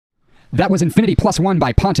That was Infinity Plus One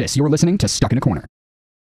by Pontus. You're listening to Stuck in a Corner.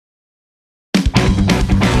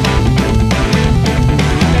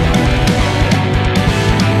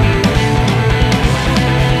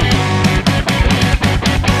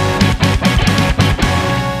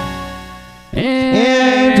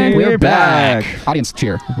 And we're back. Audience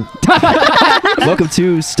cheer. Welcome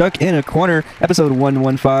to Stuck in a Corner, episode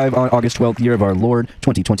 115 on August 12th, year of our Lord,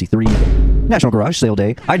 2023. National Garage Sale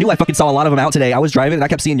Day. I knew I fucking saw a lot of them out today. I was driving and I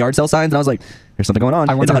kept seeing yard sale signs and I was like, there's something going on.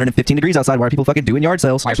 It's 115 degrees outside. Why are people fucking doing yard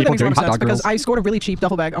sales? Why are people doing hot dog because grills? I scored a really cheap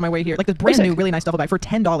duffel bag on my way here. Like this brand new, really nice duffel bag for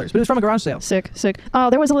 $10, but it was from a garage sale. Sick.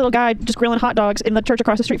 There was a little guy just grilling hot dogs in the church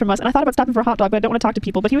across the street from us, and I thought about stopping for a hot dog, but I don't want to talk to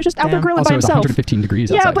people. But he was just out there grilling also, by himself. It was 115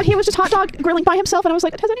 degrees outside. Yeah, but he was just hot dog grilling by himself, and I was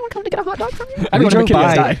like, has anyone come to get a hot dog from you?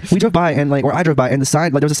 We drove by and like, or I drove by and the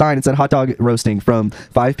sign, like there was a sign that said hot dog roasting from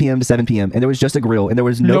 5 p.m. to 7 p.m. and there was just a grill and there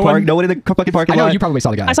was no one in the fucking parking lot. I know you probably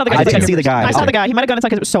saw the guy. I saw the guy. I didn't see the guy. I saw the guy. He might have gone inside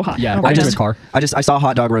because it was so hot. Yeah, I saw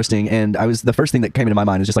hot dog roasting and the first thing that came into my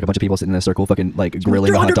mind was just like a bunch of people sitting in a circle fucking like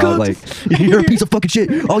grilling a hot dog. Like, you're a piece of fucking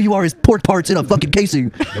shit. All you are is pork parts in a fucking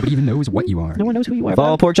casing. Nobody even knows what you are. No one knows who you are. If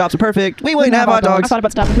all pork chops are perfect, we wouldn't have hot dogs. I thought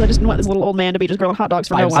about stopping because I just didn't want this little old man to be just grilling hot dogs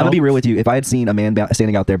for no one. I'm gonna be real with you. If I had seen a man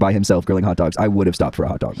standing out there by himself grilling hot dogs, I would have stopped for a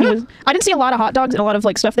hot dog. I didn't see a lot of hot dogs and a lot of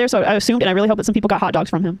like stuff there, so I assumed, and I really hope that some people got hot dogs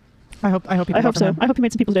from him. I hope so. I hope he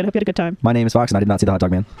made some people's day. I hope he had a good time. My name is Fox and I did not see the hot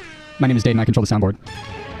dog man. My name is Dade and I control the soundboard.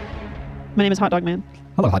 My name is Hot Dog Man.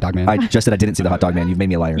 Hello, Hot Dog Man. I just said I didn't see the hot dog man. You've made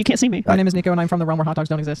me a liar. You can't see me. My name is Nico and I'm from the realm where hot dogs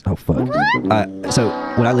don't exist. Oh fuck. So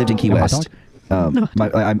when I lived in Key West,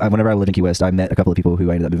 whenever I lived in Key West, I met a couple of people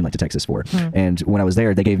who I ended up moving like to Texas for. And when I was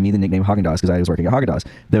there, they gave me the nickname Haagen-Dazs because I was working at Haagen-Dazs.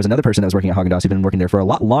 There was another person that was working at Haagen-Dazs who'd been working there for a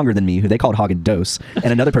lot longer than me, who they called Haagen-Dose,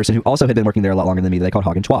 and another person who also had been working there a lot longer than me, that they called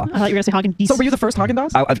Haagen-Twa. I thought you were gonna say Haagen-Dazs. So were you the first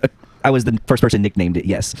Haagen-Dazs? I was the first person nicknamed it,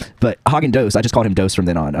 yes. But Haagen-Dose, I just called him Dose from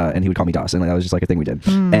then on, and he would call me Dos, and that was just like a thing we did.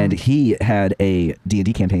 And he had a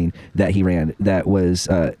D&D campaign that he ran that was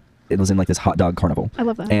it was in like this hot dog carnival. I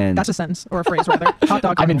love that. And That's a sentence or a phrase rather. Hot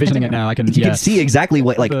dog. I'm envisioning it now. I can. you can see exactly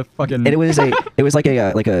what like, fucking... and it was like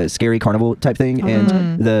a scary carnival type thing,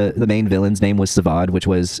 and the main villain's name was Savad, which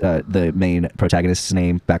was the main protagonist's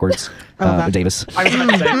name backwards. Davis. I was about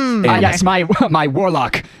to say. Yes, my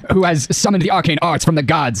warlock who has summoned the arcane arts from the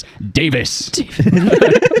gods, Davis.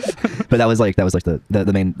 But that was like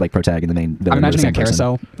the main like protag and the main villain. I'm imagining a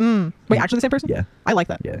carousel. Wait, actually the same person? Yeah. I like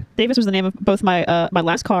that. Yeah. Davis was the name of both my my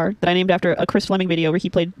last car that I named after a Chris Fleming video where he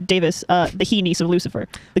played Davis, the he niece of Lucifer,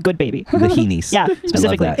 the good baby. The he niece. Yeah,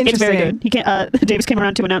 specifically. I love that. It's very good. He can't. Davis came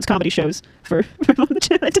around to announce comedy shows for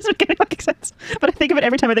that doesn't make any fucking sense. But I think of it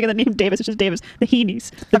every time I think of the name Davis. It's just Davis, the he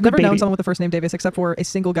niece. I've never known someone with the first name Davis except for a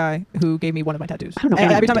single guy who gave me one of my tattoos. I don't know.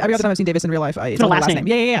 Every other time I've seen Davis in real life, it's only the last name.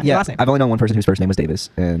 Yeah. Last name. I've only known one person whose first name was Davis,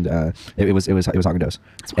 and it was Haagen-Dazs.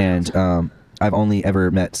 And I've only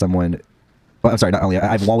ever met someone. Well, I'm sorry, not only.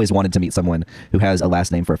 I've always wanted to meet someone who has a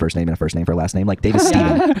last name for a first name and a first name for a last name, like Davis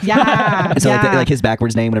Steven. Yeah. So like his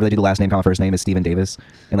backwards name, whenever they do the last name, comma first name, is Steven Davis,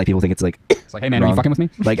 and like people think it's like. It's like, hey man, wrong. are you fucking with me?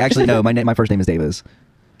 Like actually, no. My first name is Davis.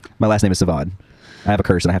 My last name is Savad. I have a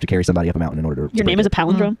curse, and I have to carry somebody up a mountain in order to. Your name is a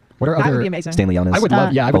palindrome. What are That would other? be amazing. Stanley Elnis. I would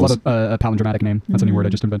love. Yeah, I would love a palindromatic name. That's a new word I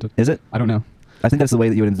just invented. Is it? I don't know. I think that's the way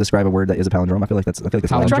that you would describe a word that is a palindrome. I feel like that's.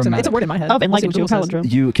 Palindrome. It's a word in my head. Oh, enlightened We'll to see what Google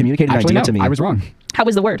palindrome. You communicated an Actually, idea to no, me. I was wrong. How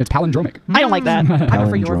is the word? It's palindromic. I don't like that. I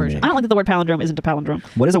prefer your Palindromic. version. I don't like that the word palindrome isn't a palindrome.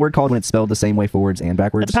 What is a word called when it's spelled the same way forwards and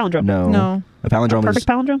backwards? It's a palindrome. No. A palindrome Perfect is.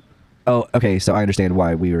 palindrome. Oh, okay. So I understand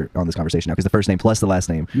why we were on this conversation now, because the first name plus the last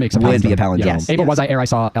name Makes a would be a palindrome. palindrome. Yes. Abel was I ere I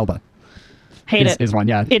saw Elba. Hate it. Is one,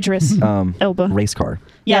 yeah. Idris. Elba. Race car.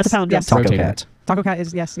 Yeah, it's a palindrome. Yes. Taco Rotator. cat. Taco cat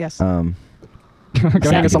is yes.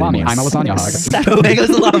 Go hang a salami. I'm a lasagna hog. Go hang a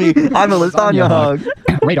salami. I'm a lasagna hog.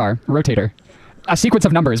 Radar. Rotator. A sequence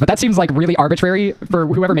of numbers, but that seems like really arbitrary for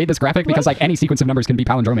whoever made this graphic, because like any sequence of numbers can be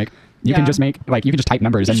palindromic. You can just make like you can just type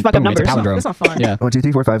numbers and Just fuck up boom, it's a numbers. palindrome. That's not fun. Yeah. 1, 2,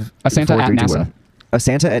 3, 4, 5. A Santa 4, at 3, 2, NASA. 1. A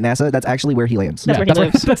Santa at NASA. That's actually where he lands. That's where he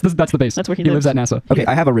lives. That's the base. That's where he lives lives. at NASA. Okay,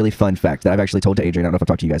 I have a really fun fact that I've actually told to Adrian. I don't know if I've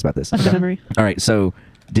talked to you guys about this. That's a memory. All right, so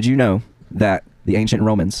did you know that the ancient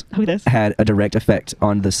Romans Who this? had a direct effect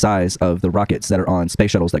on the size of the rockets that are on space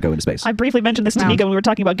shuttles that go into space? I briefly mentioned this to Wow. Nico when we were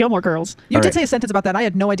talking about Gilmore Girls. You All did right. say a sentence about that. I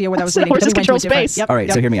had no idea where that was So leading. horses because we went to a control different- space. Yep. All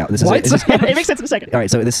right, so hear me out. This What? is It makes sense in a second. all right.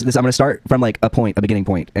 So this I'm going to start from like a beginning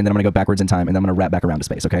point, and then I'm going to go backwards in time, and then I'm going to wrap back around to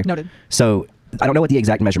space. Okay. Noted. So I don't know what the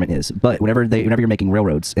exact measurement is, but whenever you're making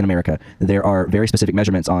railroads in America, there are very specific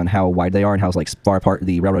measurements on how wide they are and how like far apart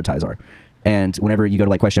the railroad ties are. And whenever you go to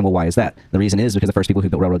like question, well, why is that? The reason is because the first people who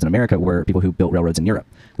built railroads in America were people who built railroads in Europe.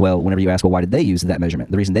 Well, whenever you ask, well, why did they use that measurement?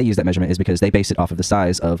 The reason they use that measurement is because they based it off of the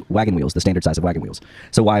size of wagon wheels, the standard size of wagon wheels.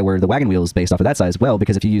 So why were the wagon wheels based off of that size? Well,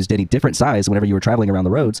 because if you used any different size, whenever you were traveling around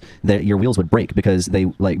the roads, your wheels would break because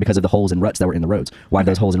because of the holes and ruts that were in the roads. Why do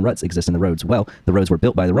those holes and ruts exist in the roads? Well, the roads were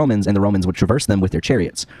built by the Romans, and the Romans would traverse them with their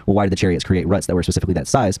chariots. Well, why did the chariots create ruts that were specifically that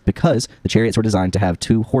size? Because the chariots were designed to have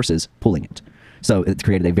 2 horses pulling it. So it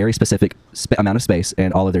created a very specific amount of space,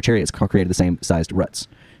 and all of their chariots created the same sized ruts.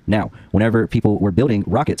 Now, whenever people were building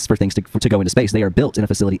rockets for things to go into space, they are built in a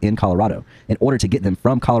facility in Colorado. In order to get them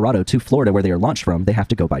from Colorado to Florida, where they are launched from, they have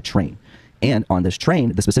to go by train. And on this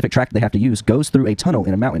train, the specific track they have to use goes through a tunnel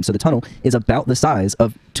in a mountain. So the tunnel is about the size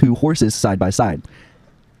of 2 horses side by side.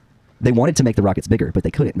 They wanted to make the rockets bigger, but they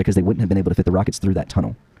couldn't because they wouldn't have been able to fit the rockets through that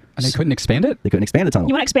tunnel. And they couldn't expand it? They couldn't expand the tunnel.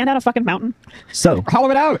 You want to expand out a fucking mountain? So hollow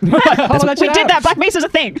it out. Hollow that We shit did out. that. Black Mesa's a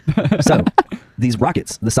thing. So these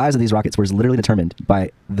rockets, the size of these rockets was literally determined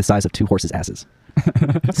by the size of 2 horses' asses.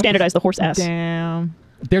 Standardize the horse ass. Damn.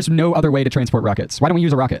 There's no other way to transport rockets. Why don't we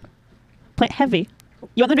use a rocket? Plant heavy.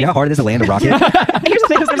 You want them to You be... know how hard it is to land a rocket? Here's the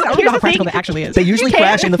thing. I don't know Here's how the practical thing. that actually is. They usually You can.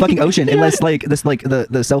 crash in the fucking ocean unless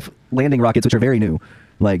the self-landing rockets, which are very new.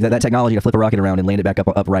 Like that technology to flip a rocket around and land it back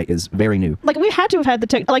upright is very new. Like, we had to have had the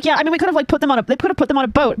tech. Like, yeah, I mean, we could have like put them on a. They could have put them on a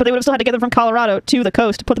boat, but they would have still had to get them from Colorado to the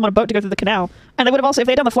coast to put them on a boat to go through the canal. And they would have also, if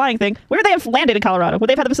they had done the flying thing, where would they have landed in Colorado? Would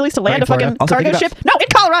they have had the facilities to land in a fucking Florida. Also, cargo think about- ship? No, in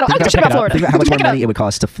Colorado. I don't give a shit about Florida. Think about how much Pick more it up. money it would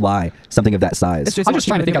cost to fly something of that size. It's I'm just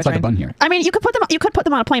trying to think outside the bun here. I mean, you could put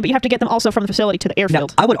them on a plane, but you have to get them also from the facility to the Now,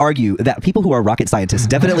 airfield. I would argue that people who are rocket scientists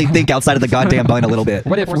definitely think outside of the goddamn bun a little bit.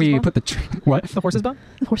 What if horse's we bum? put the... what? The horse's bum?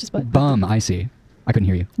 The horse's butt. Bum, I see. I couldn't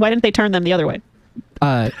hear you. Why didn't they turn them the other way?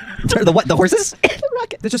 The what? The horses? The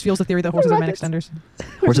rocket. This just fuels the theory that horses are man Rockets. extenders.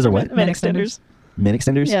 Horses are what? Men Men extenders. Men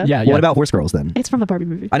extenders? Yeah. Yeah, What yeah. about horse girls then? It's from the Barbie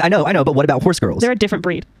movie. I know, but what about horse girls? They're a different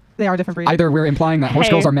breed. They are different breeds. Either we're implying that horse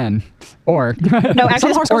Hey. girls are men, or... No,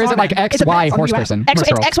 actually, horse or girls is are it like men. X, It Y, depends on horse who you ask. person? X, horse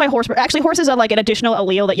it's girl. XY horse. Actually, horses are like an additional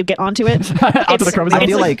allele that you get onto it. Onto the It's- chromosome? I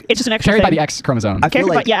feel like- it's just an extra Carried by thing. the X chromosome. I feel Carried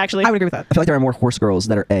by- like yeah, actually. I would agree with that. I feel like there are more horse girls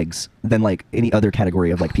that are eggs than like any other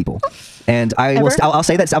category of like people. And Ever? I'll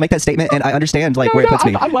say that, I'll make that statement, and I understand like where it puts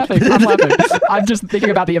me. I'm laughing. I'm laughing. I'm just thinking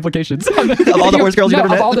about the implications Of all the horse girls you've No, ever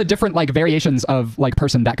met? of all the different like variations of like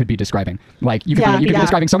person that could be describing. Like you could Yeah, be yeah.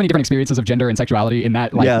 describing so many different experiences of gender and sexuality in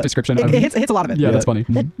that like Yeah. description It of. hits a lot of it. Yeah, that's funny.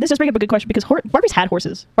 This does bring up a good question because Barbie's had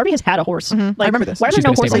horses. Barbie has had a horse. Like, I remember this. Why are She's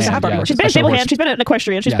there no been a stable horses? hand, yeah. She's been a A show stable horse. hand. She's been an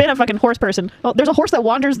equestrian. She's Yeah. been a fucking horse person. Well, there's a horse that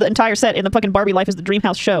wanders the entire set in the fucking Barbie Life is the Dream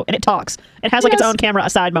House show, and it talks. It has like its Yes. own camera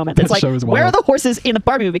aside moment. It's That like, show is where are wild. the horses in the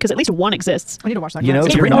Barbie movie? Because at least one exists. I need to watch that. You know, It's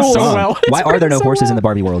it's written written so so well. Why It's are there no written so horses in well. the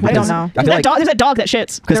Barbie world? I don't Because know. I feel like There's a dog that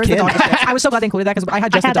shits. because There is the Ken, dog that shit. I was so glad they included that because I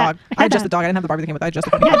had just had the dog. that. I had just the dog. I didn't have the Barbie that came with it. I had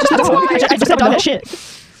just the Yeah, just the dog. I just had a dog that shit.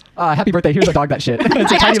 Happy birthday! Here's a dog that shit. It's a I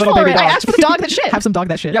tiny asked little for baby it. I dog. asked for the dog that shit. have some dog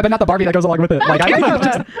that shit. Yeah, but not the Barbie that goes along with it. Like I I already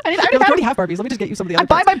Yeah, we already have. have Barbies. Let me just get you some of the I other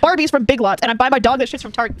buy parts. my Barbies from Big Lots, and I buy my dog that shits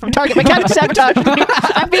from Target. My cat sabotaged me.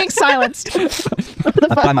 I'm being silenced. What the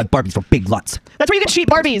I buy fuck? my Barbies from Big Lots. That's where you get cheap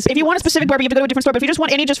Barbies. If you want a specific Barbie, you have to go to a different store. But if you just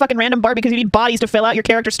want any just fucking random Barbie because you need bodies to fill out your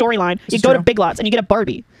character storyline, you is go to true. Big Lots and you get a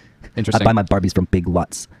Barbie. I Interesting. buy my Barbies from Big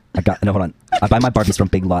Lots. No, hold on. I buy my Barbies from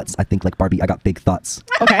Big Lots. I think like Barbie. I got big thoughts.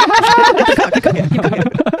 Okay.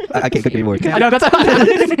 I can't cook anymore. I know that's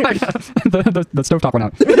the stovetop went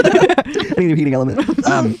out. I need a heating element.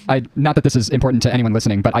 Not that this is important to anyone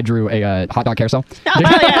listening, but I drew a hot dog carousel. Oh,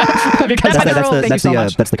 yeah. Because That's the rule. Thank you so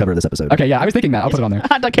much. That's the cover of this episode. okay, yeah, I was thinking that. I'll put it on there.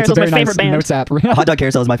 Hot Dog It's a Carousel's my very favorite nice band. Notes app. Hot Dog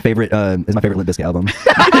Carousel is my favorite Limp Bizkit album.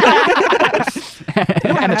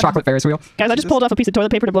 And the chocolate Ferris wheel. Guys, I just pulled off a piece of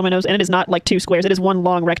toilet paper to blow my nose, and it is not like 2 squares. It is one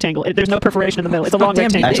long rectangle. There's no perforation in the middle. It's a long damn,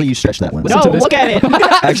 rectangle. Actually, you stretched that one. no, to this. look at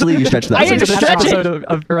it. Actually, you stretched that I one. didn't This stretch it.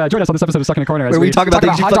 episode join us on this episode of Stuck in a Corner as Where we talk about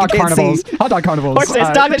things you hot dog fucking can't carnivals. see. Hot dog carnivals. Horses,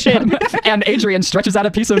 dog that shit. And Adrian stretches out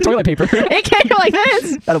a piece of toilet paper. It can't go like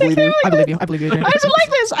this. I don't believe you. I believe you. I believe you. Adrian. I just like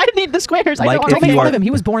this. I need the squares. I Like don't if want Don't make you fun are- of him.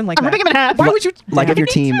 He was born like I'm that. ripping him in half. Why would you? Like if your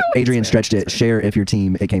Me team too. Adrian stretched it, share if your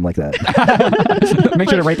team it came like that. Make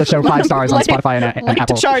sure to rate the show 5 stars on Like- Spotify and like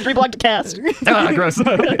Apple. to charge, reblock to cast. Gross.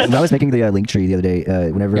 When I was making the link tree the other day,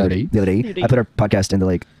 The other day? I put our podcast in the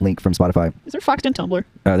like link from Spotify. Is there Foxton Tumblr?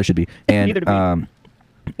 There should be, and Neither do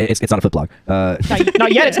we. it's not a foot blog.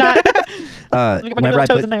 Not yet. It's not. get my whenever I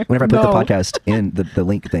toes put in there. whenever I put No. the podcast in the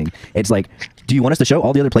link thing, it's like, do you want us to show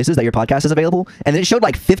all the other places that your podcast is available? And then it showed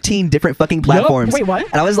like 15 different fucking platforms. Wait, what?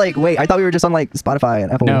 And I was like, wait, I thought we were just on like Spotify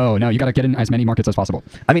and Apple. No, you got to get in as many markets as possible.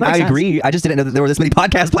 I mean, Makes I sense. agree. I just didn't know that there were this many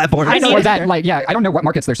podcast platforms. I know Or it. that, like, yeah, I don't know what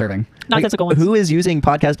markets they're serving. Not Like, physical ones. who is using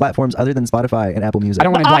podcast platforms other than Spotify and Apple Music? I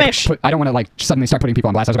don't want The to like. Amish. I don't want to like suddenly start putting people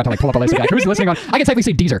on blast. I was about to like pull up a list of like, who's listening on. I can safely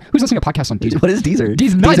say Deezer. Who's listening to podcasts on Deezer? What is Deezer?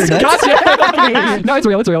 Deezer nuts. Deezer nuts? Gotcha. No, it's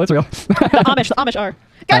real. The Amish are.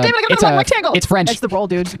 God damn it! I got it's a rectangle. It's French. It's the roll,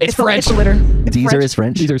 dude. It's French. It's the litter. Deezer is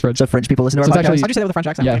French. Deezer is French. So French people listen to So our it's podcast. actually- I'll just say that with a French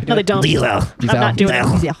accent. Yeah. No, they don't. I'm not doing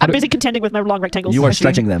it. Yeah. I'm busy contending with my long rectangles. You are I see.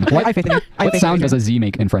 stretching them. I have faith in you. I have What faith sound in you. does a Z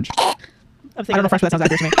make in French? I'm I don't know French, but that sounds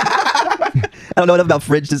accurate to me. I don't know enough about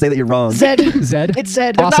French to say that you're wrong. Zed. Zed. It's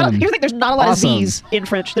Zed. There's Awesome. Not, here's the thing. There's not a lot Awesome. of Z's in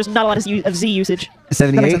French. There's not a lot of Z usage.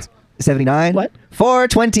 78, sense. 79, What?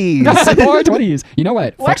 420s. 420s. You know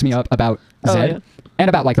what What? fucks me up about Oh, Zed? yeah. And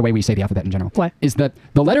about like the way we say the alphabet in general. What? Is that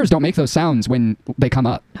the letters don't make those sounds when they come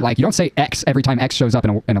up. Like you don't say X every time X shows up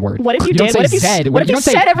in a word. What if you don't did? say What if you s- Z. what if you you don't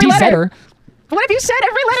say said every letter? D-Zetter. What if you said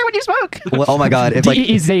every letter when you spoke? Well, oh my god, if like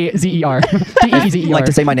D-E-Z-Z-E-R. D-E-Z-E-R. like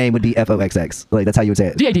to say my name would be F-O-X-X. Like that's how you would say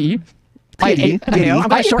it. D-A-D-E. D-A-D-E. I'm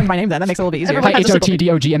going to shorten my name then. That makes it a little bit easier. Everyone has a circle.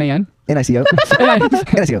 I-H-O-T-D-O-G-M-A-N. N-I-C-O.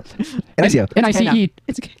 N-I-C-O. N-I-C-O. N-I-C-E.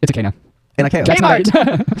 It's okay. It's a K now. N-I-K-O. That's Kmart. not-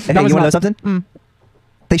 And that hey, you was want to know not- something?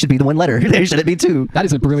 They should be the one letter. There shouldn't be two. That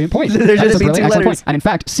is a brilliant point. There That is shouldn't a be brilliant, two excellent letters. point. And in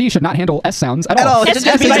fact, C should not handle S sounds at At all. all. It It should should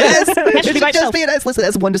just be be by an itself. S. It should It be should by just itself. be an S. Listen,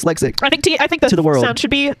 that's one dyslexic. I think the To the world. sound should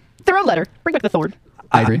be their own letter. Bring back the thorn.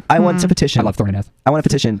 I agree. I want to petition. I love Thorn and F. I want to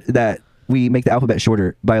petition that we make the alphabet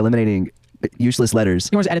shorter by eliminating useless letters.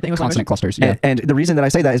 You want to edit the English Consonant language? clusters. Yeah. And the reason that I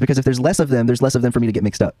say that is because if there's less of them for me to get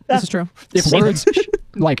mixed up. This is true. If words,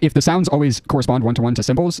 like if the sounds always correspond one-to-one to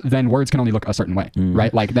symbols, then words can only look a certain way,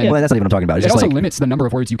 right? Like then Well, that's not even what I'm talking about. It's it just also like limits the number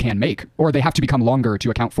of words you can make, or they have to become longer to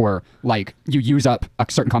account for like you use up a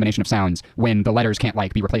certain combination of sounds when the letters can't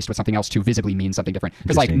like be replaced with something else to visibly mean something different.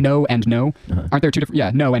 Because like Interesting. no and no, aren't there two different? Yeah,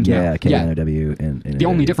 no and yeah, no. K-N-O-W and The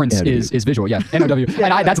only difference is visual. Yeah, N-O-W.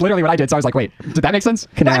 And that's literally what I did. So I was like, wait, did that make sense?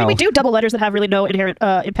 canal I mean, we do double letters that have really no inherent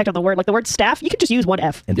impact on the word. Like the word staff, you could just use one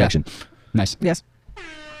F. infection. Nice. Yes.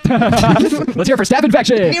 Let's hear it for staph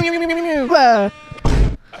infection. Why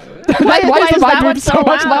Why is the is that vibe one so so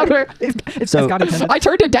much loud? louder? It's So- God intended. I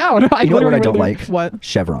turned it down. I You know what word I literally don't went like? What?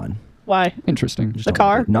 Chevron. Why? Interesting. Just The don't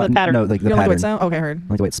car like it. Not, or the pattern? No, like the You don't like the way pattern. it sounds? Okay, heard. I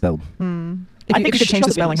like the way it's spelled. If I you, think if you could change the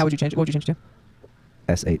Chevron spelling, is- how would you change it? What would you change it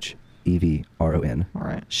to? S-H-E-V-R-O-N. All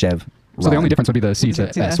right. Chev. So the only difference would be the C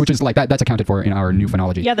to See the S, S. which is like that's accounted for in our new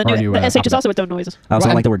phonology. Yeah, the our new new the SH is alphabet. also its own noises. I also Well, don't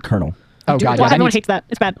like and- the word kernel. Oh Dude, god, well, yeah. that Everyone needs- hates that.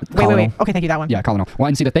 It's bad. Wait. Okay, thank you. That one. Yeah, colonel. Well,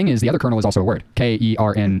 and see, the thing is, the other kernel is also a word.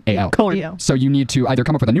 K-E-R-N-A-L. Corn. Yeah. So you need to either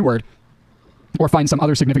come up with a new word, or find some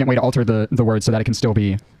other significant way to alter the word so that it can still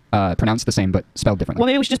be pronounced the same but spelled differently. Well,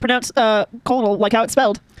 maybe we should just pronounce colonel like how it's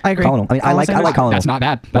spelled. I agree. Colonel. I mean, I like colonel. That's not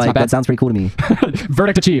bad. That's Like, not bad. that sounds pretty cool to me.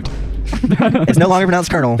 Verdict achieved. It's no longer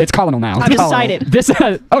pronounced colonel. It's colonel now. I've decided. This.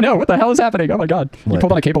 Oh no! What the hell is happening? Oh my god! You What?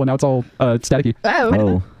 pulled on a cable and now it's all staticky.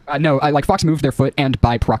 Oh, No, like Fox moved their foot and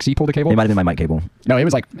by proxy pulled a cable. it might have been my mic cable. No, it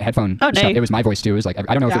was like headphone. Oh, stuff. nay. It was my voice too. It was like I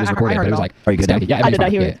don't know if Yeah, it was I recorded, heard but it was it all. like. Are you good now? staticky. Yeah, I everything's did not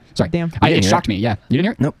fine. hear Yeah, it. yeah. Sorry. Damn. I, You it didn't hear shocked it? me. Yeah, you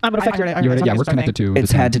didn't hear it? I'm I unaffected. heard it. You heard it? Yeah, we're It's okay. connected to.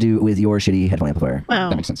 It's the had same- to do with your shitty headphone amplifier. Wow.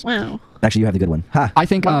 That makes sense. Wow. Actually, you have the good one. Ha. I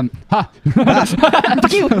think.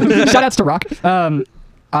 Fuck you. Shoutouts to Rock.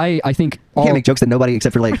 I think You all. can't make jokes that nobody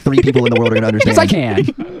except for like 3 people in the world are going to Yes, understand.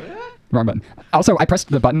 I can. Wrong button. Also, I pressed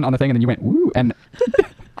the button on the thing and then you went woo, and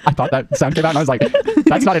I thought that sound came out, and I was like,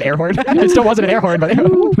 "That's not an air horn." It still wasn't an air horn, but it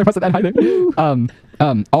wasn't that either.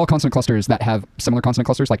 All consonant clusters that have similar consonant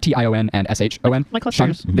clusters, like T-I-O-N and S-H-O-N, My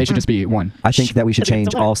clusters. they should just be one. I think that we should It's a change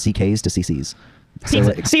letter. all CKs to CCs. So,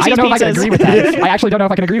 CC's like, I don't know if I can pizzas. agree with that. I actually don't know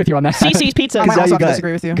if I can agree with you on that. CC's pizza. I might now also you have to got,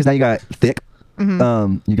 disagree with you. Because now you got thick.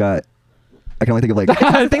 You got. I can only think of like. That's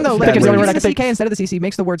the thing though. Bad Like, if words. you word I use can the CK instead of the CC,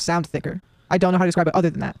 makes the word sound thicker. I don't know how to describe it other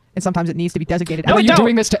than that. And sometimes it needs to be designated. No, as are a- you don't.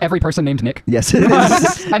 doing this to every person named Nick? Yes, it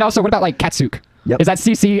is. And also, what about like Katsuk? Yep. Is that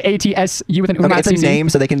C-C-A-T-S-U with an Okay, not it's a CC? name,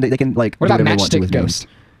 so they can like. What do about whatever they want to Matchstick with Ghost?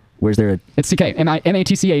 names. Where's there a? It's C-K.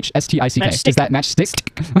 M-A-T-C-H-S-T-I-C-K. Matchstick. Is that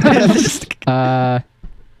Matchstick?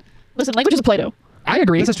 Listen, language is a Play-Doh. I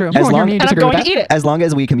agree. This is true. You As won't hear long- me And I'm disagree with going that. to eat it. As long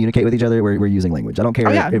as we communicate with each other, we're using language. I don't care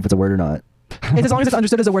Oh, yeah. if it's a word or not. It's as long as it's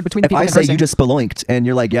understood as a word between the If people I say conversing. you just speloinked and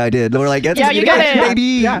you're like, yeah, I did, then we're like, Yeah, you got it. baby.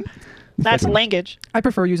 Yeah. That's Fucking- language. I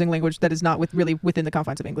prefer using language that is not really within the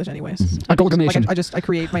confines of English, anyways. A Golgamation. Like, I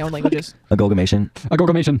create my own languages. A Golgamation. A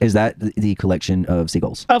Golgamation. Is that the collection of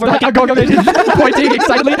seagulls? Oh, we're like A Golgamation. Pointing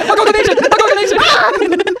excitedly. A Golgamation. A Golgamation.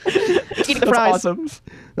 eating the That's fries. awesome.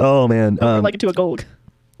 Oh man. We're like into a golg.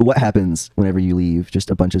 What happens whenever you leave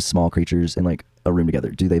just a bunch of small creatures in like a room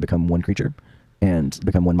together? Do they become one creature and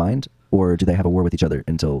become one mind, or or do they have a war with each other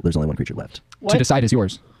until there's only one creature left? What? To decide is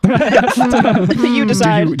yours. You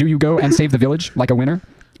decide. Do you go and save the village like a winner,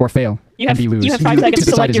 or fail You have and be lose? you have 5 seconds to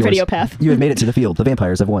decide select is your yours. video path. You have made it to the field. The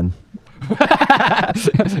vampires have won.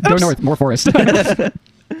 Go north, more forest.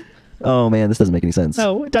 Oh man, this doesn't make any sense.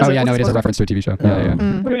 No, it doesn't. Oh yeah, no, it is a reference to a TV show. Yeah,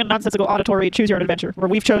 yeah. We're doing a nonsensical auditory choose your own adventure where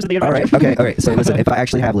we've chosen the All adventure. right. Okay. So listen. If I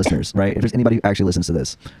actually have listeners, right? If there's anybody who actually listens to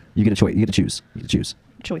this, you get a choice. You get to choose. You get to choose.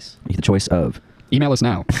 Choice. You get the choice of. Email us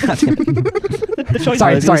now. The choice.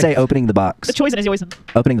 Sorry, I was going sorry. to say opening the box. The choice is yours.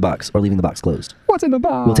 Opening the box or leaving the box closed. What's in the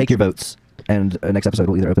box? We'll take your votes, and next episode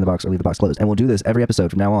we'll either open the box or leave the box closed, and we'll do this every episode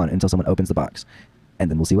from now on until someone opens the box, and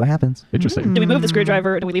then we'll see what happens. Interesting. Do we move the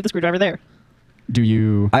screwdriver or do we leave the screwdriver there? Do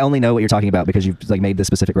you? I only know what you're talking about because you've like made this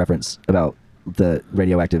specific reference about the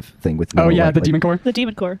radioactive thing with. Oh yeah, like, the demon core. The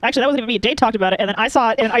demon core. Actually, that wasn't even me. Dave talked about it, and then I saw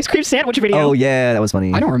it in an ice cream sandwich video. Oh yeah, that was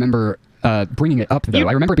funny. I don't remember bringing it up though. You-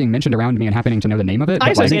 I remember it being mentioned around me and happening to know the name of it. I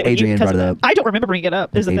But like, associate Adrian you because brought it of up. that. I don't remember bringing it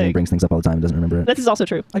up. Is the Adrian thing. brings things up all the time and doesn't remember it. This is also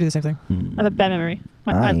true. I do the same thing. I have a bad memory.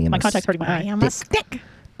 I am My a contact's hurting my eye. am a stick.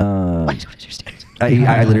 I don't understand.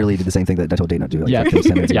 I literally did the same thing that I told Dave not to do. Like, Yeah.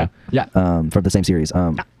 10 minutes ago. Yeah. From the same series.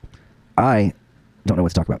 I don't know what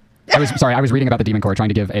to talk about. I was reading about the demon core, trying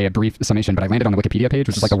to give a brief summation, but I landed on the Wikipedia page,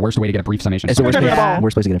 which is like the worst way to get a brief summation. It's the worst, Yeah.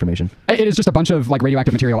 worst place to get information. It is just a bunch of like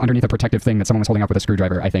radioactive material underneath a protective thing that someone was holding up with a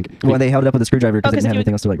screwdriver. I think. Well, they held it up with a screwdriver because they 'cause didn't if have you-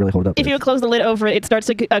 anything else to like really hold it up. If with. you close the lid over it, it starts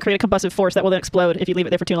to create a combustive force that will then explode if you leave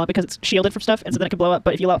it there for too long because it's shielded from stuff, and so then it can blow up.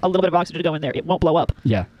 But if you allow a little bit of oxygen to go in there, it won't blow up.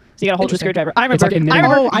 Yeah. So you gotta hold the Interesting. screwdriver. I It's remember. like in I minimal-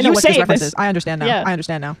 remember. Oh, I know you what this saying reference is. I understand now. Yeah. I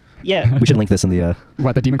understand now. Yeah. We should link this in the.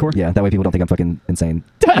 What, the demon core? Yeah, that way people don't think I'm fucking insane.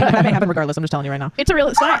 That may happen regardless. I'm just telling you right now. It's a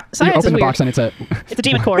real science. You Science is open the weird. box and it's a. It's a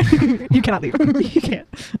demon core. You cannot leave. You can't.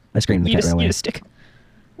 I screamed. The You cat just ran away. you just stick.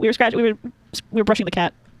 We were scratching. We were brushing the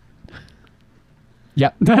cat.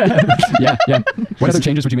 Yeah. Yeah. What other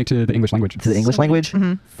changes would you make to the English language? To the English language,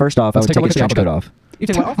 first off, I Let's would take a take look its at the trench coat alphabet. off. You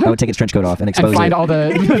take what off? I would take its trench coat off and And expose find it. all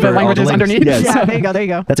the For all the languages links. underneath. Yes. Yeah, there you go. There you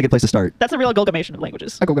go. That's a good place to start. That's a real amalgamation of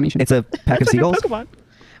languages. Amalgamation. It's a pack of That's like a seagulls. Pokemon.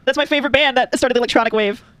 That's my favorite band that started the electronic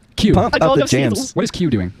wave. Q. Pump A up gold the of jams. seagulls. What is Q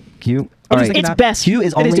doing? Q. All right. Interesting. It's that. best. Q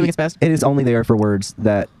is It only is doing its best. It is only there for words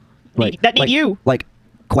that That need you. Like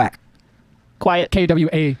quack. Quiet.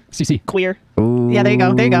 KWACC. Queer. Ooh. Yeah, there you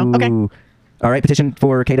go. There you go. Okay. All right. Petition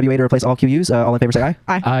for KWA to replace all QUs. All in favor, say aye.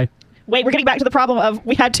 I. Wait, we're getting back to the problem of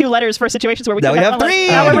we had 2 letters for situations where we Now could we have one letter. 3.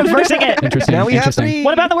 Now we're reversing it. Interesting. Now we have Interesting. 3.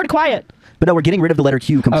 What about the word quiet? But no, we're getting rid of the letter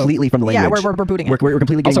Q completely from the Yeah, language. we're booting it. We're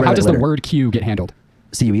completely getting Also, rid how of does the the letter. word Q get handled?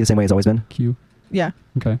 CUE the same way it's always been. Q. Yeah.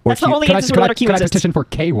 Okay. That's the only Could I, instance could where I, the letter Q could I exists. petition for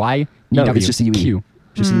KY? No, it's just CUE. Q.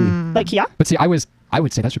 Just CUE. Like Kia? But see, I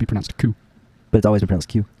would say that should be pronounced Q. But it's always been pronounced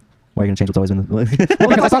Q. Why are you going to change what's always been? Well, that's because I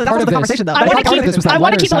also- thought that's part also of the this. conversation, though. I wanna part of keep- this was I that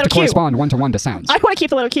wanna letters keep the have to letter Q. correspond one-to-one to sounds. I want to keep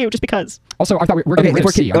the letter Q just because. Also, I thought we were Okay, getting rid if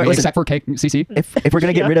of C, we're- except for KCC. if we're going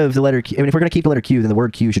to get Yeah. rid of the letter Q, I mean, if we're going to keep the letter Q, then the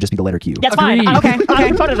word Q should just be the letter Q. That's fine. Agreed. Okay. Okay.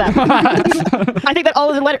 I'm part of that. I think that all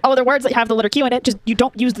of the words that have the letter Q in it, just you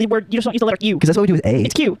don't use the word. You just don't use the letter U. Because that's what we do with A.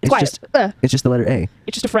 It's Q. It's Quiet. just, It's it's just the letter A.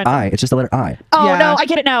 just a friend. I. It's just the letter I. Oh Yeah. no, I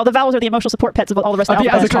get it now. The vowels are the emotional support pets of all the rest of the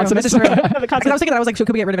Yeah, alphabet. the consonants. This is true. The Because I was consonants. thinking, so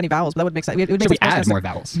could we get rid of any vowels? But that would make sense. It would Should make we sense. add more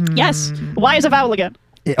vowels? Yes. Y is a vowel again.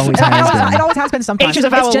 It always It has always, been. it always has been sometimes. H is a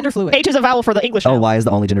vowel. It's gender fluid. H is a vowel for the English. Oh, now. Y is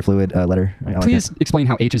the only gender fluid letter. I like Please it. explain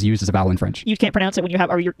how H is used as a vowel in French. You can't pronounce it when you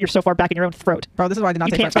have, or you're so far back in your own throat. Bro, this is why I did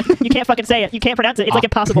not You take can't. French. You can't fucking say it. You can't pronounce it. It's like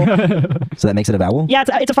impossible. So that makes it a vowel? Yeah,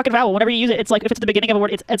 it's a fucking vowel. Whenever you use it, it's like if it's the beginning of a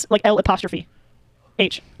word, it's like L apostrophe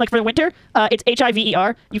H. Like for winter, it's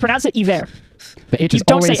HIVER. You pronounce it hiver. The H You is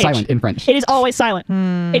don't say always H. silent in French. It is always silent.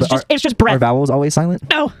 It's just Are breath. vowels always silent?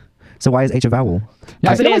 No, So why is H a vowel?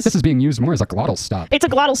 Yeah, I it feel like is. this is being used more as a glottal stop. it's a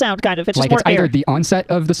glottal sound kind of. It's Like just it's more either air. the onset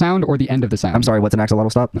of the sound or the end of the sound. I'm sorry, what's an axolotl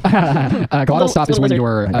stop? Glottal Little- stop is little when lizard.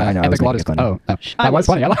 your I know, I was making epiglottis. it funny. Oh, I that was was.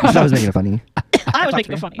 funny. I like I was making it funny. I was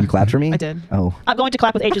making it funny. You clapped for me? I did. Oh. I'm going to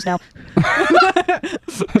clap with H's now.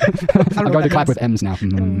 I'm going to clap with M's now. Ew,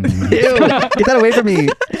 get that away from me.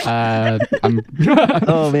 I'm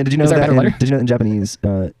Oh man, did you know Is there a that better letter? did you know in Japanese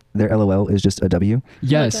their LOL is just a W?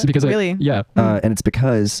 yes, because Really? yeah. And it's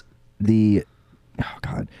because the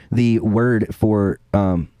word for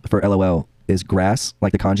LOL is grass,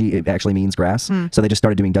 like the kanji, it actually means grass. So they just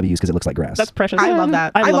started doing W's because it looks like grass. That's precious. I love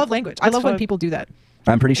that. I love language. I that's love when fun. people do that.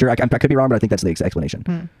 I'm pretty sure I could be wrong, but I think that's the explanation.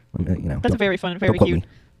 You know, That's don't- very fun, very quote cute. me.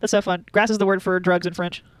 That's so fun. Grass is the word for drugs in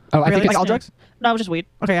French. Oh, I Really? think Like it's all drugs? No, just weed.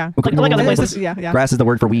 Okay, yeah. Like other This places. is- yeah, yeah. Grass is the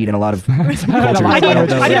word for weed in a lot of cultures. I I don't need,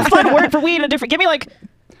 know. I need a fun word for weed in a different. Give me like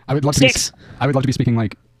I would love Sticks. I would love to be speaking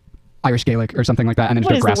like Irish Gaelic or something like that, and then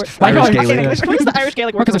what just is go the grass. word? Irish Okay, Gaelic. What is the Irish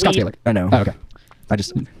Gaelic word Because for it's weed? Gaelic. I know. Oh, okay. I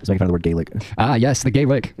just was making fun of the word Gaelic. Ah, yes, the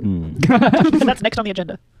Gaelic. That's next on the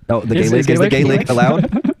agenda. Oh, the Is Gaelic? Is the Gaelic? Gaelic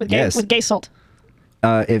allowed? With gay, Yes. with gay salt.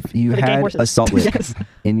 If you For the gay had horses. a salt lick Yes.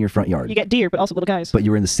 in your front yard, You get deer, but also little guys. but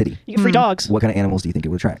you were in the city, You get free dogs. what kind of animals do you think it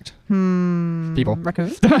would attract? People.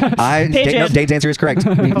 Raccoon. Dave's answer is correct.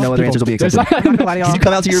 No other answers will be There's accepted. I'm not gonna lie to Did y'all. you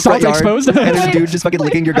come out to your Salt front yard exposed? and there's a dude just fucking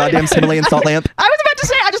licking your goddamn Himalayan salt lamp? I was about to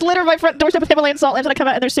say, I just litter my front doorstep with Himalayan salt lamps, and I come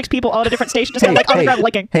out and there's 6 people all at a different station, just kind of like on the ground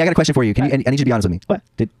licking. Hey, I got a question for you. Can you? I need you to be honest with me. What?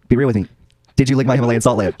 Be real with me. Did you lick my Himalayan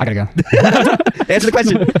salt lamp? I gotta go. Answer the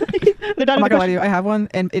question. They're not I'm not even gonna lie to you. I have one,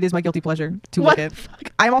 and it is my guilty pleasure to What lick it.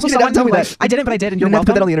 I'm also You did someone not tell who me like that. I didn't, but I did, and You you're didn't have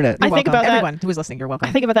to welcome. put that on the internet. I You're think welcome. about that. Everyone who is listening, you're welcome.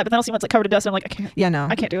 I think about that, but then I'll see one's like covered in dust, and I'm like, I can't. Yeah, no.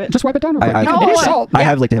 I can't do it. Just wipe it down real quick. I- No, it is what? salt. I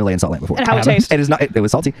have licked a Himalayan salt lamp before. And how it tastes. It is not. It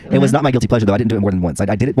was salty. It was not my guilty pleasure though. I didn't do it more than once. I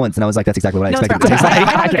did it once, and I was like, that's exactly what I No, it's expected fair. it to taste I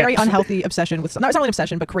like. have a very unhealthy obsession with salt. No, it's not really an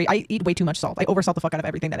obsession, but I eat way too much salt. I oversalt the fuck out of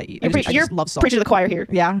everything that I eat. I You're just love salt. preaching to the choir here.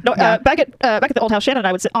 Yeah. No, Yeah. back at the old house, Shannon and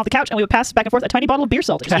I would sit on the couch and we would pass back and forth a tiny bottle of beer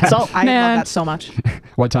salt. Just eat salt. I Man. love that so much.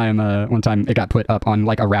 One time it got put up on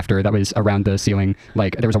like a rafter that was around the ceiling.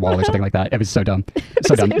 Like there was a wall or something like that. It was so dumb.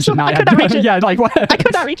 So dumb. It was so- Should I could not reach it. Yeah, like what? I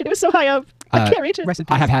could not reach it. It was so high up. I can't reach it. Rest in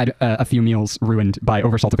I peace. have had a few meals ruined by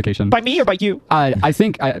oversaltification. By me or by you? I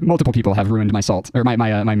think multiple people have ruined my salt or my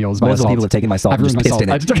meals by Multiple salt. people have taken my salt I've and ruined just my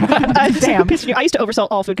pissed in salt. it. Damn. Pissing you. I used to oversalt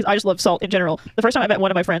all food because I just love salt in general. The first time I met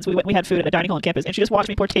one of my friends, we had food at a dining hall on campus, and she just watched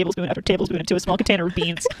me pour tablespoon after tablespoon into a small container of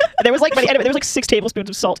beans. And there was like by the end of it, there was like 6 tablespoons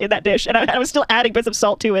of salt in that dish, and I was still adding bits of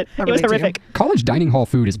salt to it. I It was relate to you. horrific. College dining hall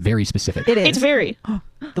food is very specific. It is. It's very. The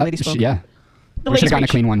lady spoke. Yeah. The We should ladies have gotten a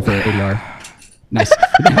reach. clean one for ADR. Nice.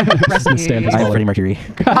 Rest in Stand peace. I have taller. Freddie Mercury.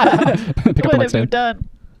 Pick up the What mic have you stand. done?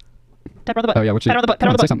 Tap her on the butt. Oh, yeah, what she- Pat her on the butt. Pat her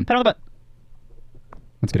on Come the on, say butt. Pat her on the butt.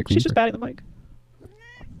 Let's get it clean. She's just batting the mic.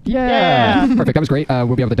 Yeah. Yeah. Perfect. That was great.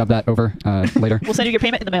 We'll be able to dub that over later. We'll send you your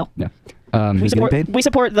payment in the mail. Yeah. Who's getting paid? We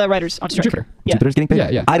support the writers on strike. Jupiter. Yeah. Jupiter's getting paid? Yeah,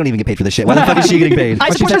 yeah. I don't even get paid for this shit. Why the fuck is she getting paid? I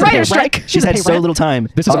But support she's the had to writers pay strike. She's She's had paid so rent. little time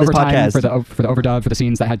This is on this overtime podcast. for the overdub for the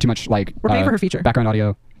scenes that had too much like We're paying for her feature. background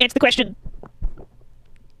audio. Answer the question.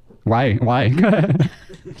 Why?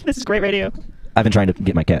 This is great radio. I've been trying to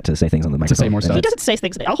get my cat to say things on the microphone. say more stuff. He doesn't say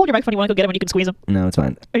things. I'll hold your microphone. You want to go get him and you can squeeze him. No, it's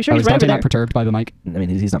fine. Are you sure Oh, he's is right Dante over there? not perturbed by the mic? I mean,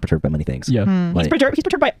 he's not perturbed by many things. Yeah. Like- He's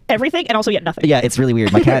perturbed by everything and also yet nothing. Yeah, it's really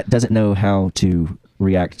weird. My cat doesn't know how to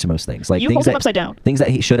react to most things. Like You things hold him that upside down. things that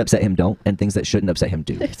he should upset him don't, and things that shouldn't upset him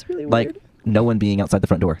do. It's really like weird. no one being outside the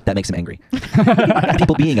front door that makes him angry.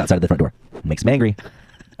 People being outside of the front door makes him angry.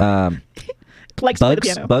 Likes to play the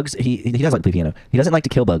piano. Bugs. He does like to play piano. He doesn't like to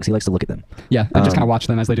kill bugs. He likes to look at them. Yeah. And just Um, kind of watch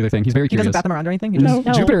them as they do their thing. He's very He curious. doesn't bat them around or anything. He No, just,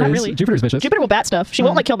 No, Jupiter not is really. Jupiter's vicious. Jupiter will bat stuff. She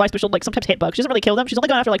won't like kill mice, but she'll like sometimes hit bugs. She doesn't really kill them. She's only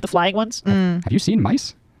going after like the flying ones. Have you seen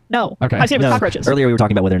mice? No. Okay. I've seen it with No, cockroaches. earlier we were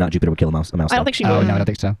talking about whether or not Jupiter would kill a mouse. I don't think she Oh would. no, I don't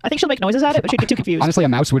think so. I think she'll make noises at it, but she'd get too confused. Honestly, a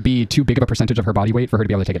mouse would be too big of a percentage of her body weight for her to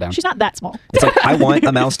be able to take it down. She's not that small. It's like I want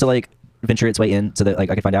a mouse to like venture its way in so that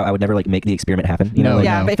like I could find out. I would never like make the experiment happen. You know? No, like-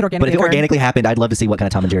 yeah, no. but if it But organically if it occurred- organically happened, I'd love to see what kind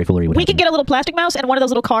of Tom and Jerry foolery would We happen. could get a little plastic mouse and one of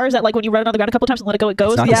those little cars that like when you run it on the ground a couple times and let it go, it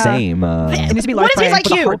goes. It's not Yeah. the same. It needs to be What live is his praying with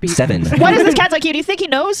a IQ? heartbeat. 7. What is this cat's IQ? Do you think he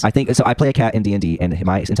knows? I think so. I play a cat in D&D, and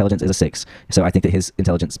my intelligence is a 6. So I think that his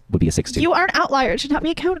intelligence would be a 6 too. You are an outlier. It should not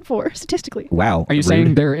be accounted for statistically. Wow. Are you rude,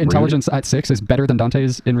 saying their rude. intelligence at 6 is better than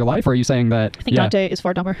Dante's in real life, or are you saying that? I think Dante is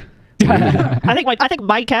far dumber. Yeah. I think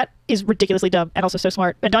my cat is ridiculously dumb and also so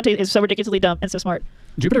smart. And Dante is so ridiculously dumb and so smart.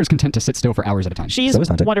 Jupiter is content to sit still for hours at a time. She's So is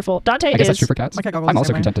Dante. wonderful. Dante I guess is that's true for cats. My cat goggles I'm the also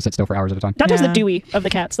same way. content to sit still for hours at a time. Dante's the Yeah. Dewey of the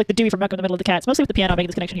cats, like the Dewey from Malcolm in the Middle of the Cats. Mostly with the piano, I'm making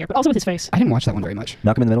this connection here, but also with his face. I didn't watch that one very much.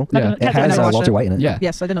 Malcolm in the Middle? Yeah. Malcolm- It I've has never watched Walter it. White in it. Yeah.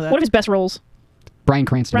 Yes, I didn't know that. One of his best roles. Bryan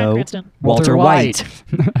Cranston. Bryan No. Cranston. Walter White.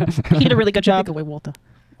 He did a really good Take job. away Walter.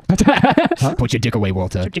 Put your dick away,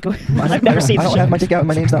 Walter. I've never seen I the don't show. have my dick out and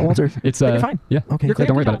my name's not Walter. It's You're fine. Yeah. Okay. You're good.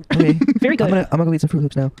 Don't worry about it. Okay. Very good. I'm gonna go eat some Fruit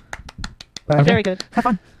Loops now. Bye. Okay. Very good. Have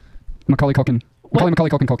fun. Macaulay Culkin. Macaulay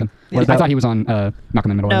Culkin. What I about- thought he was on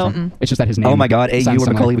Malcolm in the Middle. No. or something. It's just that his name. Oh my God! AU sounds or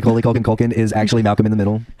similar. Macaulay Culkin is actually Malcolm in the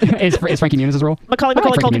Middle. is Frankie Muniz' role? Macaulay I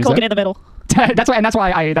like Frankie Muniz, Culkin though. in the middle.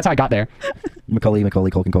 that's how I got there. Macaulay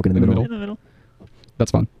Culkin in the middle. In the middle.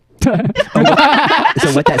 That's fun. So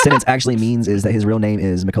what that sentence actually means is that his real name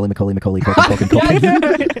is Macaulay Culkin.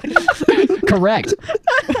 Correct.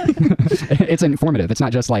 It's informative. It's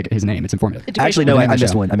not just like his name. It's informative. Actually, no, The I name of the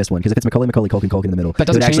missed show. one. I missed one because if it's Macaulay Culkin in the middle, That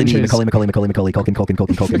it would doesn't actually change be his- Macaulay Culkin.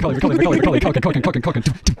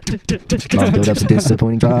 Long build-ups and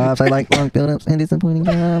disappointing drops. I like long build-ups and disappointing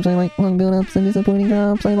drops. I like long build-ups and disappointing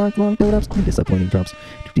drops. I like long build-ups and disappointing drops.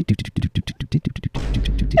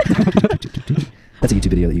 That's a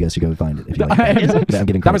YouTube video that you guys should go find if you like. Is it? Yeah, I'm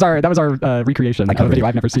giving That was credit. our recreation I of a covered video it.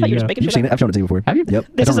 I've never seen. thought you were Yeah. just making You've seen it? I've shown it to you before. Have you? Yep.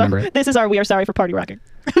 I don't remember it. This is our We Are Sorry for Party Rocking.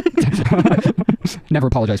 Never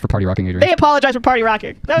apologize for party rocking, Adrian. They apologized for Party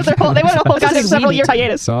Rocking. That was their whole. They went on a whole goddamn several year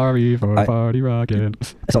hiatus. Sorry for I- party rocking.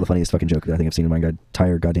 I saw the funniest fucking joke that I think I've seen in my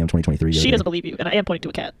entire goddamn 2023. She doesn't believe you, and I am pointing to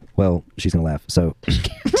a cat. Well, she's gonna laugh. So it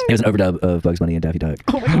was an overdub of Bugs Bunny and Daffy Duck.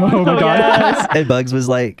 Oh my god! Oh my God. yes. And Bugs was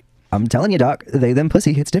like, "I'm telling you, Doc, they them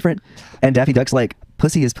pussy. It's different." And Daffy Duck's like,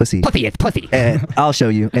 "Pussy is pussy." Pussy, it's pussy. And I'll show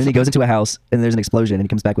you. And then he goes into a house, and there's an explosion, and he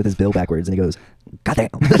comes back with his bill backwards, and he goes, "Goddamn."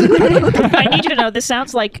 I need you to know this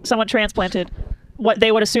sounds like someone transplanted what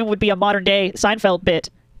they would assume would be a modern day Seinfeld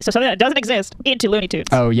bit, so something that doesn't exist, into Looney Tunes.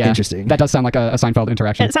 Oh yeah, Interesting. That does sound like a Seinfeld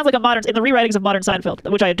interaction. And it sounds like a modern in the rewritings of modern Seinfeld,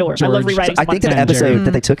 which I adore. I love George. rewritings. I of think modern that And episode Jerry.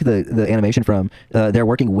 that they took the animation from, they're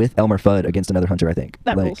working with Elmer Fudd against another hunter. I think.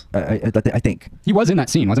 That like, rules. I think. He was in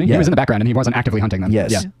that scene, wasn't he? Yeah. He was in the background and he wasn't actively hunting them.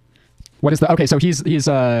 Yes. Yeah. What is the okay? So he's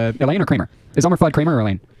Elaine or Kramer? Is Elmer Fudd Kramer or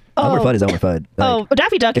Elaine? Elmer Oh. Fudd is Elmer Fudd. Oh,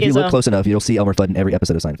 Daffy Duck if you is. look close enough, you'll see Elmer Fudd in every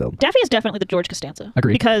episode of Seinfeld. Daffy is definitely the George Costanza.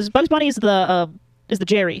 Agreed. Because Bugs Bunny is the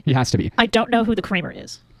Jerry. He has to be. I don't know who the Kramer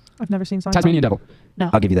is. I've never seen Seinfeld. Tasmanian Devil. No,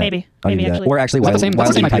 I'll give you that. Maybe, I'll give maybe you that. actually. Or actually, Is that the same- that's Wile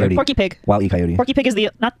the E. same idea. Coyote. Porky Pig. Wile E. Coyote. Porky Pig is the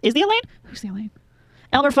Elaine? Who's the Elaine?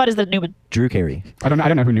 Elmer Fudd is the Newman. Drew Carey. I don't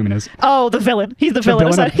know who Newman is. Oh, the villain. He's the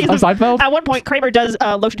villain. villain He's of Seinfeld? At one point, Kramer does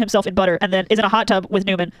lotion himself in butter and then is in a hot tub with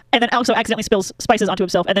Newman, and then also accidentally spills spices onto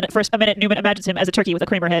himself. And then for a minute, Newman imagines him as a turkey with a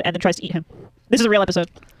Kramer head and then tries to eat him. This is a real episode.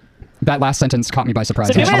 That last sentence caught me by surprise.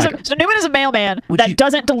 So Newman, I'm is like, so Newman is a mailman Would that you-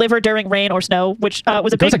 doesn't deliver during rain or snow, which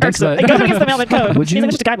was a Goes big against irksome. the- It goes against the mailman code. Would you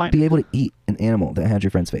It's just a guideline. be able to eat an animal that had your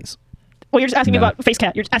friend's face? Well, you're just asking me No. about Face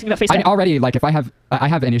Cat. You're just asking me about Face I Cat. already like if I have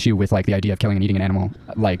an issue with like the idea of killing and eating an animal,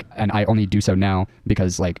 like, and I only do so now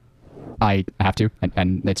because like I have to,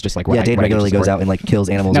 and it's just like what Yeah, Dade what regularly do to goes support. out and like kills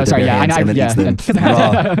animals No, with sorry, their yeah, hands I- and then yeah. eats them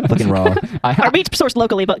raw, fucking raw. Our meat's sourced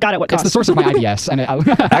locally, but got it what It's cost? the source of my IBS, and I don't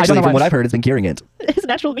Actually, know from what why- I've heard, it's been curing it. It's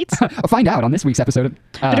natural meats. Find out on this week's episode.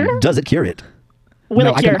 Does it cure it? Will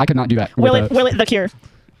no, it cure? I could not do that. Will with it? Will it? The cure.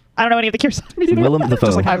 I don't know any of the cures. Willem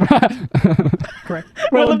Dafoe. Correct.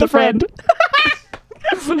 Willem the friend.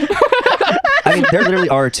 I mean, there literally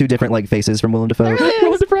are two different like faces from Willem Dafoe.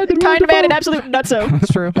 Kind man and absolute nutso.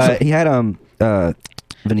 It's true. He had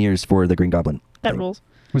veneers for the Green Goblin. That Like- rules.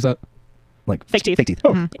 Was that? Like Fake teeth. Fake teeth.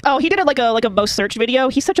 Oh, he did it like a most search video.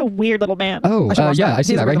 He's such a weird little man. Oh, I should watch yeah, that. I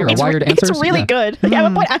see He's that a right here. really A wired answers. It's really Yeah. good. Like, at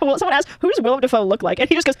one point, someone asked, "Who does Willem Dafoe look like?" And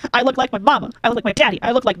he just goes, "I look like my mama. I look like my daddy.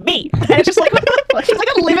 I look like me." And it's just like he's like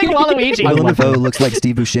a living Waluigi. Willem Dafoe looks like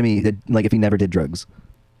Steve Buscemi, like if he never did drugs.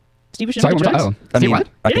 Steve Buscemi Sorry, did what was drugs? that? Oh, I see mean, what?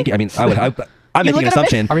 I think. I mean, I'm You making an look at him-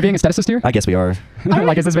 assumption. Are we being aestheticist here? I guess we are.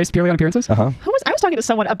 Like, is this based purely on appearances? Uh huh. I was talking to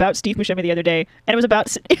someone about Steve Buscemi the other day, and it was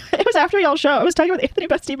about it was after y'all's show. I was talking with Anthony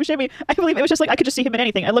about Steve Buscemi. I believe it was just like I could just see him in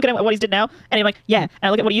anything. I look at him at what he's did now, and I'm like, yeah. And I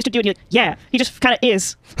look at what he used to do, and he's like, yeah. He just kind of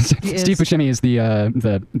is. He is. Steve Buscemi is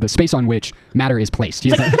the space on which matter is placed.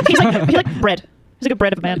 He's like bread. He's like a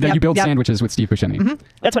bread of a man. You build Yep. sandwiches with Steve Buscemi.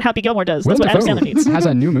 That's what Happy Gilmore does. Willem That's what Adam Dafoe Sandler needs. has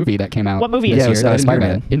a new movie that came out. What movie this is it? year Yeah, that I didn't hear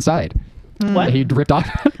Spider-Man. about. Inside. What? He ripped off.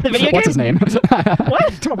 The video What's game? his name?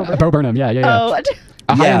 What? Bo Burnham. Yeah. Oh,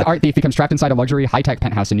 A high-end Yeah. art thief becomes trapped inside a luxury, high-tech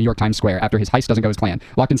penthouse in New York Times Square after his heist doesn't go as planned.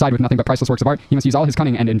 Locked inside with nothing but priceless works of art, he must use all his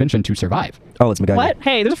cunning and invention to survive. Oh, it's MacGyver. what?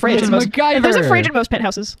 Hey, there's a fridge It's in most. MacGyver. There's a fridge in most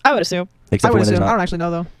penthouses. I would assume. Except I for would when there's assume. I don't not. actually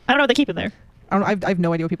know though. I don't know what they keep in there. I have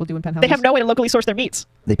no idea what people do in penthouses. They have no way to locally source their meats,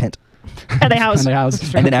 They pent. and they house, And they house.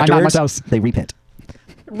 And then I'm not afterwards, much else. they repent.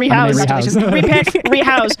 rehouse, And they rehouse. repent,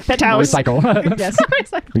 rehouse, penthouse, Recycle. Yes.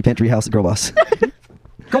 Repent, rehouse, girl boss.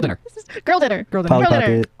 Girl dinner. girl dinner, Girl dinner. Polly Girl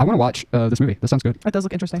dinner. Pocket. I want to watch this movie. This sounds good. That does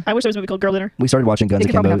look interesting. I wish there was a movie called Girl Dinner. We started watching Guns They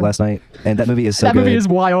could Akimbo probably have last night, and that movie is so That good. movie is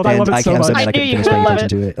wild. I And love it so I'm much. sad I I knew couldn't you finish would paying love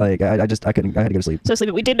attention to it. Like I couldn't. I had to go to sleep. So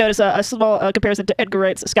sleepy. We did notice a small comparison to Edgar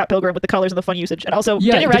Wright's Scott Pilgrim with the colors and the fun usage, and also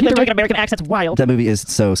Yeah, Daniel did he Radcliffe doing direct- an American accent's wild. That movie is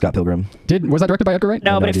so Scott Pilgrim. Was that directed by Edgar Wright?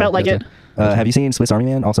 No, but it idea. felt like Gotcha. it. Have you seen Swiss Army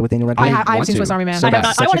Man? Also with Daniel I Radcliffe. have want seen to. Swiss Army Man. So I, bad. have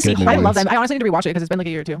I Such wanna a see- good I I movie. love them. I honestly need to rewatch it because it's been like a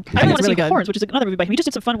year or two. I think really want it's to really see good. Horns, which is another movie by him. He just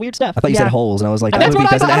did some fun, weird stuff. I thought you said Yeah. Holes, and I was like, And that that's movie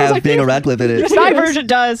what I doesn't thought. I was have like, Daniel Radcliffe in The it. Sky version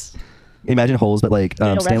does. Imagine Holes, but like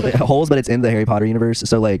Daniel Radcliffe. Holes, but it's in the Harry Potter universe.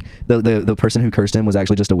 So like the person who cursed him was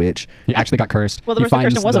actually just a witch. He actually got cursed. Well, the He person who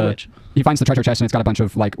cursed finds him was a the- witch. He finds the treasure chest and it's got a bunch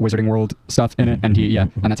of like Wizarding World stuff in it, and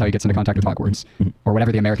and that's how he gets into contact with Hogwarts or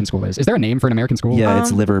whatever the American school is. Is there a name for an American school? Yeah,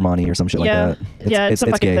 it's liver money or some shit yeah. like that. Yeah, it's a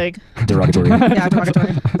fucking gay. thing. Derogatory. Yeah,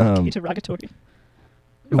 derogatory. It's derogatory.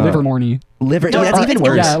 Livermorny. Liver. No, Yeah, that's it's even Ilver.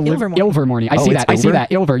 worse. Yeah, Ilvermorny. Ilvermorny. I Oh, see it's that. I see Ilver? that.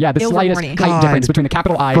 Ilver. Yeah, the slightest Ilvermorny. height difference between the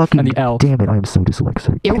capital I and the L. Damn it, I am so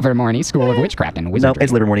dyslexic. Ilvermorny School of Witchcraft and No, Wizardry.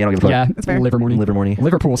 it's Livermorny. I don't give a fuck. Yeah, That's fair. Livermorny. Livermorny.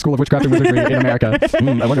 Liverpool School of Witchcraft and Wizardry in America.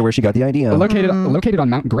 I wonder where she got the idea. Located on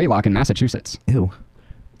Mount Greylock in Massachusetts. Ew.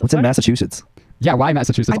 What's in Massachusetts? Yeah, why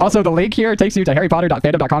Massachusetts? Also, the link here takes you to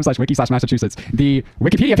harrypotter.fandom.com/wiki/Massachusetts, the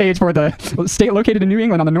Wikipedia page for the state located in New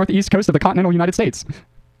England on the northeast coast of the continental United States.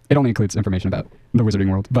 It only includes information about the Wizarding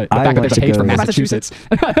World, but the fact that there's a page for Massachusetts.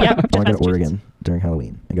 Yeah, I want to go to Oregon during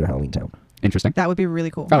Halloween and go to Halloween Town. Interesting. That would be really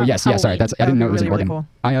cool. Oh yes, yeah. Sorry, Halloween. I didn't know it would was be in really, Oregon. really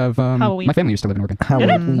I have Halloween. my family used to live in Oregon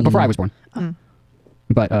Halloween. before I was born.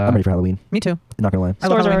 But I'm ready for Halloween. Me too. Not gonna lie. I love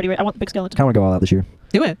Stores are Halloween. already ready. I want the big skeleton. Kind of want to go all out this year.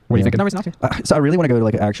 Do it. What do you think? No reason not to. So I really want to go to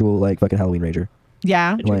like an actual like fucking Halloween rager,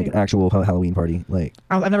 Yeah. like an actual Halloween party. Like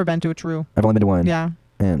I've never been to a true. I've only been to one. Yeah.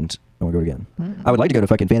 And I want to go again. I would like to go to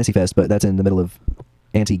fucking Fantasy Fest, but that's in the middle of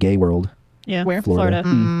anti-gay world. Yeah. Where? Florida.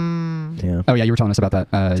 Yeah. Oh yeah, you were telling us about that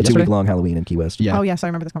It's a yesterday. 2-week-long Halloween in Key West. Yeah. Oh yes, I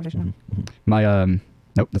remember this conversation. My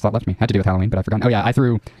nope, the thought left me. Had to do with Halloween, but I forgot. Oh yeah, I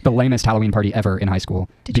threw the lamest Halloween party ever in high school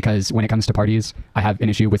because when it comes to parties, I have an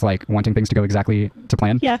issue with like wanting things to go exactly to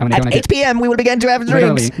plan. Yeah. And when they don't At get- 8 p.m. we will begin to have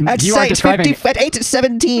Literally, drinks. At you are describing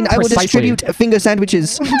 8:17 I will precisely distribute finger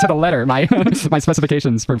sandwiches. to the letter my my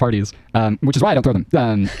specifications for parties, which is why I don't throw them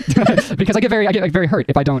because I get like, very hurt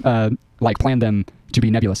if I don't like plan them to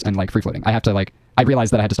be nebulous and like free floating. I have to like I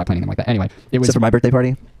realized that I had to stop planning them like that. Anyway, it was Except for my birthday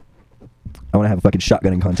party, I want to have a fucking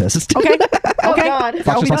shotgunning contest. Okay. Oh Okay. God.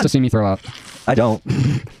 Fox just wants to see me throw up. I don't.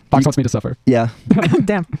 Fox wants me to suffer. Yeah.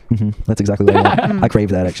 Damn. That's exactly what I want. I crave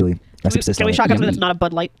that actually. I subsist Can on we it. shotgun Yeah. something that's not a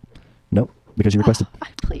Bud Light? Nope, because you requested.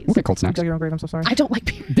 Please. We'll get cold snacks. Dug your own grave. I'm so sorry. I don't like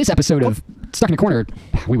beer. This episode of Stuck in a Corner,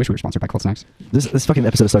 we wish we were sponsored by Cold Snacks. This fucking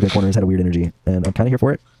episode of Stuck in the Corner has had a weird energy, and I'm kind of here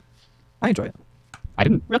for it. I enjoy it. I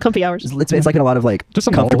didn't. Real comfy hours. It's like in a lot of like Just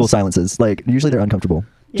some comfortable lulls. silences. Like usually they're uncomfortable.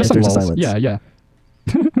 Just If some there's a lulls. silence. Yeah, yeah.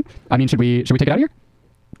 I mean, should we take it out of here?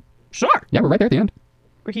 Sure. Yeah, we're right there at the end.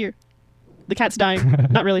 We're here. The cat's dying.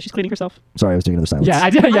 Not really. She's cleaning herself. Sorry, I was doing another silence. Yeah, I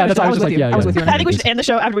did. Yeah, that's. I was just with like, you. yeah, I was yeah. with you. I think we should end the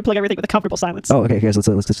show after we plug everything with a comfortable silence. Oh, okay, guys.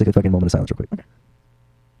 Let's just take a fucking moment of silence real quick.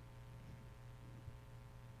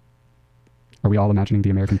 Are we all imagining the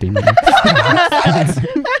American theme? Right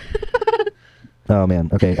now? Oh man.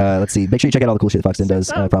 Okay. Let's see. Make sure you check out all the cool shit Foxton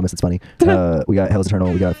does. I promise it's funny. We got Hell's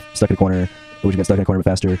Eternal. We got Stuck in a Corner. We got Stuck in a Corner but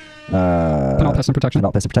faster. Penalt Pest and Protection.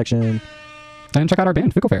 Penalt Pest and Protection. And check out our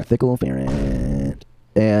band, Fickle Fair. Fickle Ferret.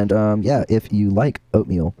 And yeah, if you like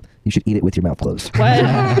oatmeal, you should eat it with your mouth closed. What?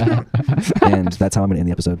 And that's how I'm gonna end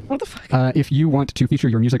the episode. What the fuck? If you want to feature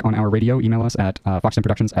your music on our radio, email us at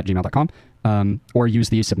foxtonproductions@gmail.com or use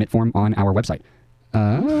the submit form on our website.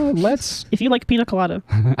 Let's. If you like pina colada,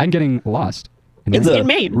 I'm getting lost. In the in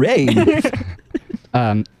Maine. rain.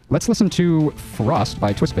 Let's listen to Frost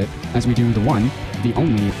by Twistbit as we do the one, the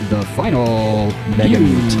only, the final Mega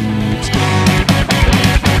Mute.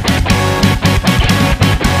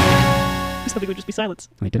 Something would just be silence.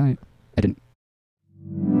 Wait, did I? I didn't.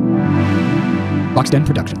 Boxden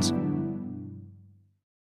Productions.